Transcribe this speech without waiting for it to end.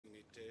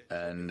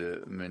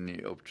and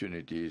many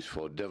opportunities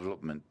for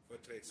development.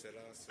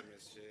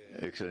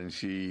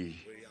 Excellency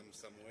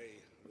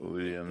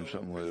William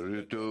Samuel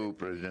Ruto,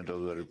 President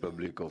of the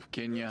Republic of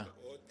Kenya,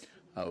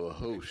 our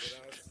host,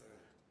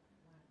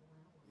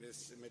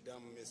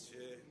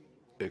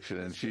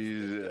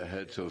 Excellencies,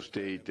 heads of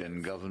state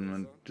and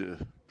government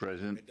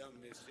present,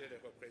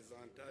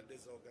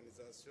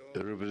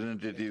 the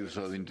representatives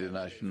of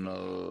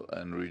international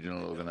and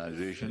regional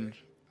organizations,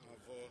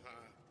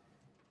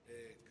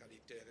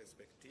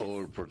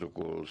 all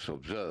protocols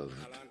observed.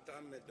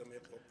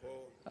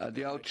 At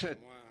the outset,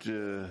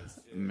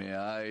 may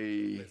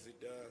I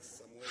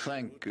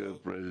thank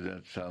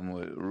President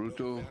Samuel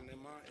Ruto,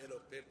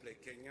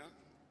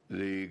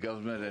 the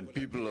government and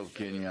people of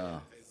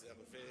Kenya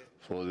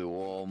for the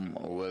warm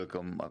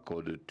welcome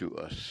accorded to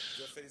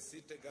us.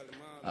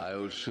 I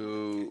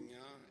also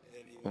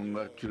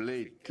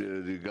congratulate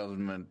the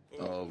government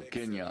of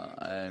Kenya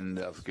and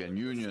the African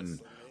Union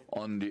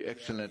on the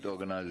excellent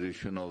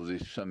organization of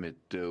this summit,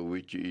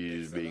 which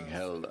is being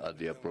held at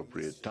the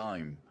appropriate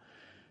time.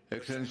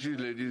 Excellencies,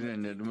 ladies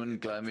and gentlemen,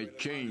 climate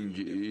change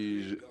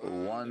is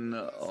one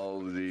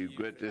of the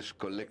greatest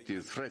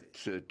collective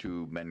threats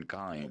to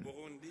mankind.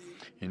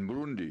 In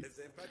Burundi,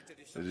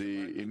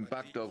 the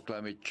impact of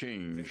climate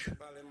change,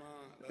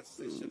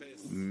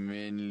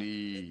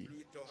 mainly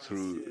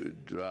through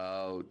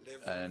drought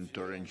and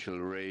torrential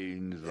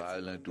rains,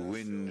 violent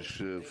winds,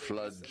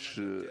 floods,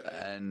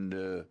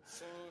 and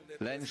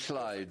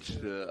landslides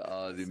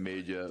are the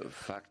major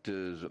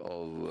factors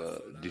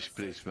of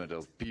displacement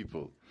of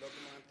people.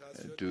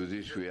 To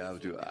this, we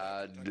have to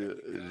add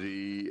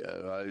the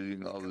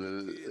rising of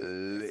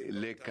the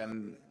Lake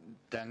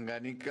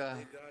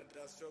Tanganyika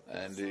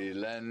and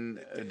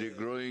the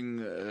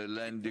growing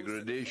land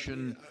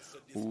degradation,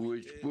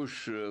 which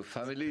push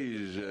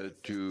families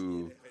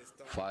to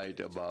fight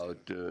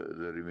about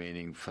the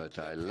remaining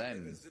fertile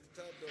land.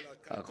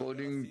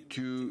 According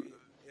to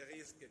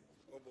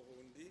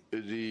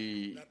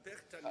the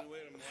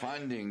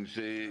findings,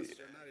 the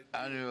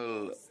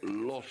annual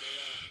loss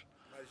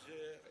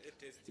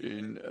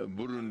in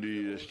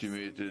Burundi is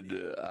estimated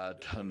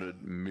at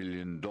 $100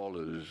 million.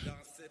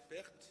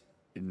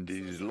 In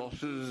these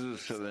losses,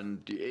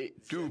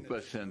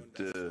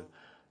 72%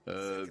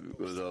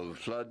 because of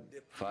flood,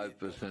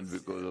 5%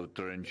 because of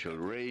torrential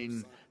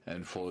rain,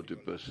 and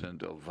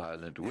 40% of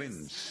violent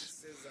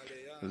winds.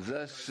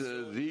 Thus,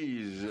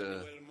 these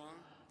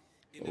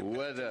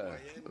weather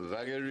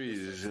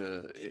vagaries,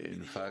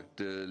 in fact,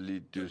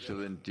 lead to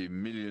 $70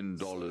 million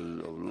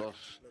of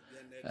loss,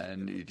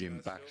 and it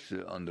impacts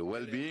on the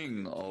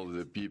well-being of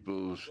the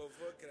peoples,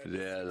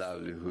 their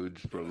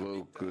livelihoods,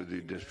 provoke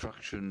the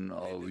destruction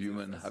of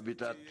human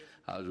habitat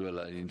as well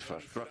as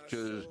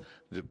infrastructures,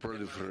 the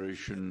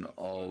proliferation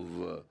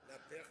of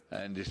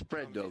and the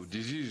spread of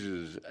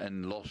diseases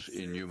and loss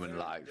in human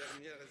life.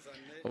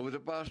 Over the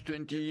past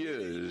 20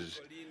 years,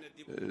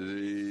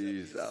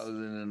 the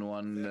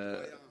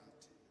 1,001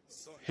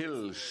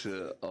 hills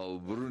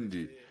of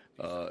Burundi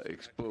are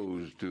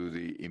exposed to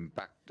the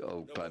impact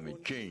of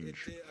climate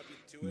change.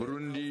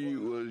 Burundi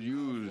was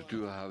used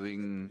to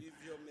having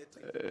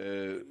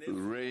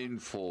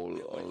rainfall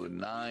of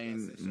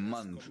 9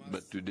 months,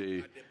 but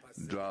today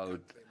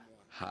drought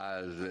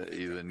has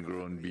even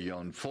grown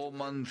beyond 4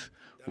 months,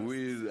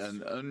 with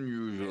an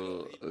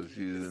unusual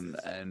season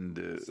and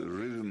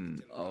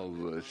rhythm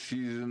of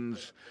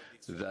seasons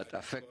that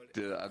affect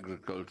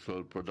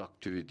agricultural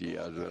productivity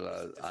as well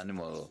as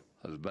animal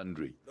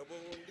husbandry.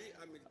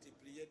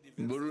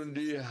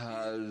 Burundi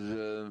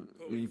has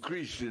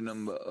increased the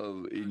number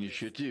of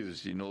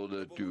initiatives in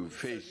order to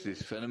face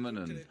this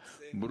phenomenon.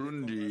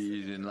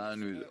 Burundi is in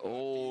line with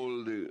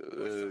all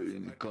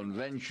the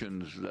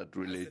conventions that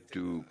relate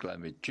to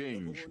climate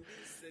change.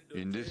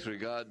 In this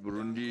regard,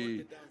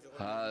 Burundi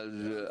has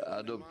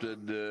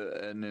adopted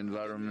an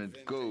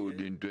environment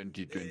code in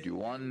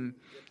 2021,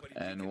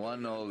 and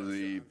one of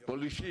the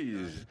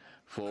policies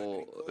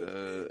for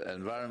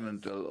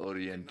environmental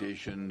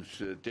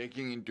orientations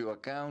taking into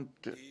account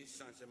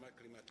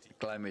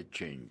climate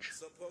change.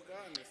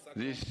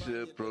 This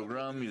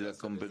program is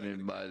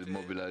accompanied by the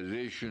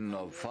mobilization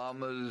of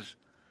farmers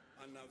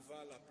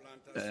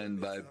and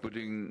by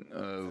putting,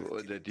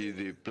 that is,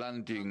 the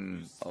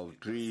planting of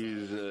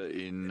trees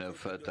in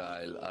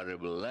fertile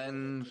arable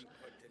lands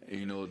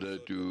in order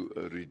to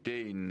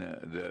retain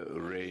the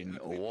rain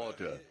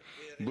water.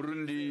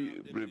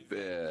 Burundi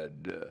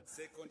prepared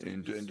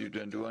in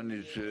 2021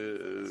 its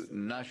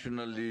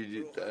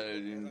nationally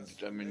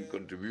determined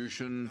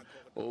contribution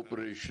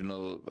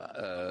operational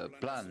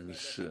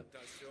plans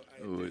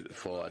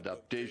for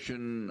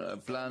adaptation.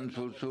 Plans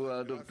also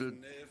adopted,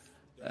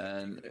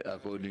 and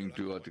according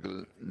to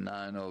Article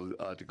 9 of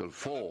Article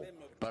 4,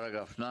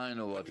 Paragraph 9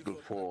 of Article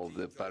 4 of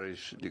the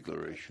Paris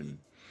Declaration.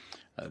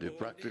 At the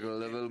practical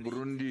level,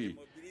 Burundi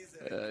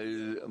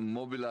is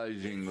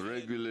mobilizing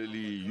regularly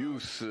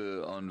youth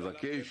on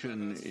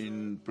vacation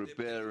in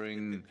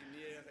preparing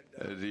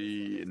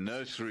the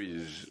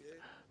nurseries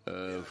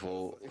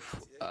for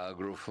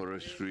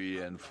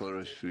agroforestry and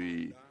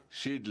forestry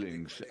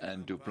seedlings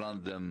and to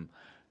plant them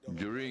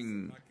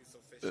during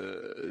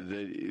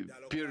the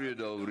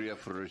period of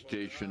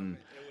reforestation,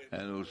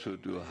 and also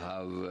to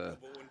have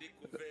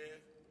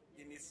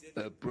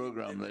a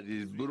program that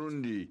is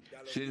Burundi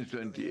since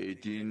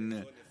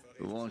 2018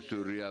 wants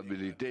to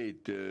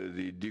rehabilitate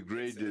the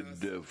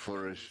degraded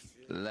forest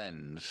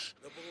lands.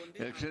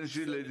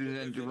 Excellency, ladies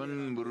and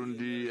gentlemen,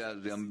 Burundi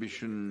has the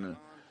ambition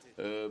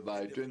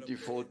by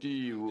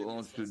 2040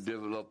 wants to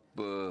develop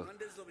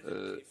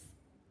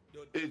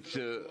its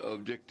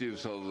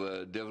objectives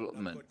of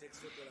development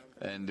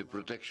and the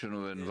protection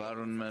of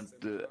environment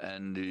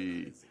and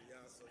the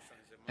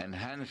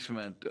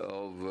enhancement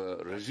of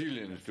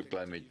resilience to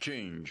climate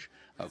change.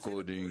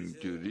 According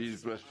to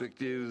these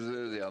perspectives,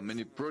 there are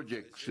many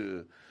projects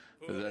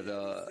that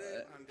are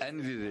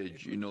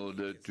envisaged in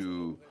order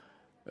to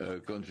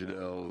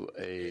consider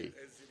a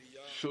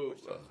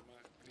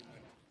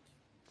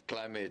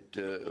climate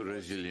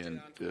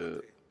resilient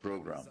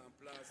program.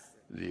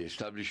 The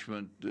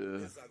establishment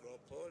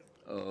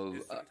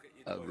of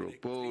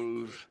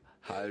agropoles,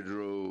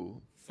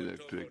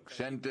 hydroelectric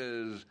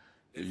centers,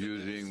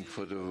 using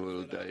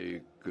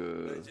photovoltaic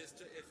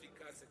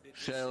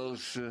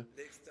cells,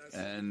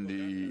 and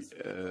the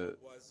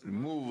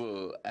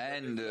removal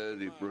and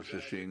the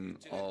processing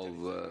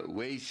of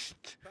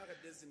waste,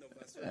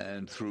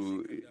 and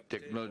through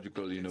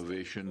technological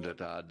innovation that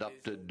are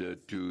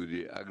adapted to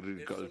the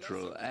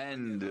agricultural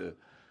and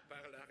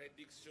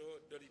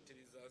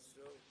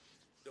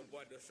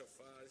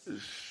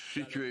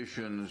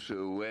situations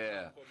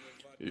where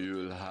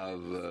you'll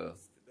have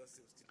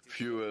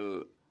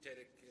fuel,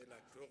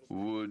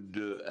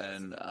 wood,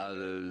 and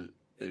other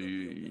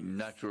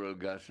natural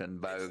gas and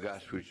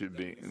biogas which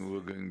were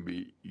going to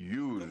be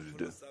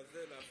used.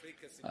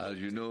 As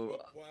you know,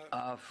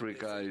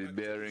 Africa is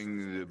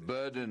bearing the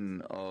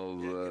burden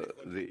of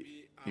the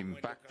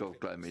impact of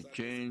climate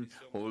change,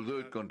 although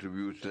it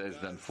contributes less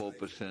than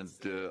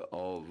 4%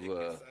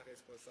 of